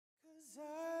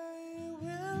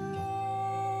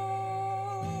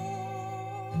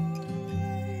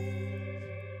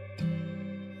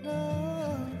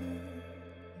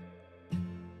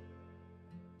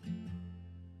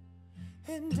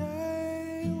and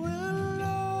I will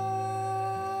always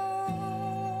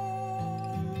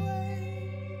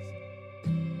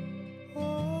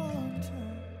want to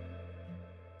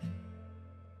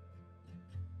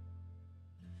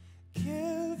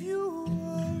give you a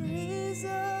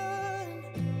reason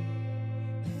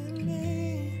in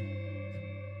me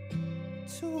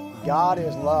to God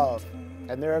is love,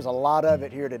 and there is a lot of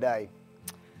it here today.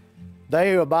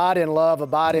 They who abide in love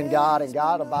abide in God, and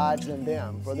God abides in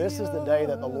them. For this is the day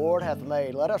that the Lord hath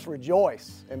made. Let us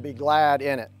rejoice and be glad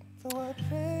in it.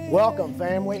 Welcome,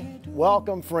 family.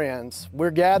 Welcome, friends.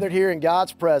 We're gathered here in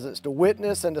God's presence to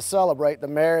witness and to celebrate the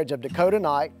marriage of Dakota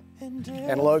Knight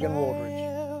and Logan Wooldridge.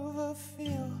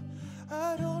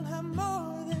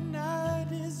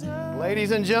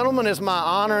 Ladies and gentlemen, it's my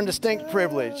honor and distinct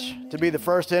privilege to be the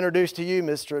first to introduce to you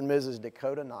Mr. and Mrs.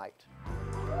 Dakota Knight.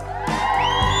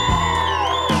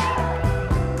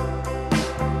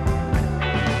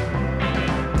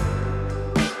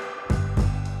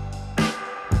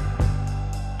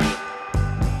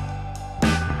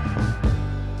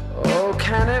 Oh,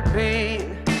 can it be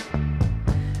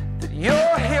that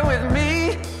you're here with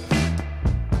me?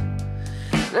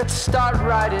 Let's start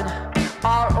writing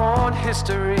our own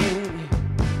history.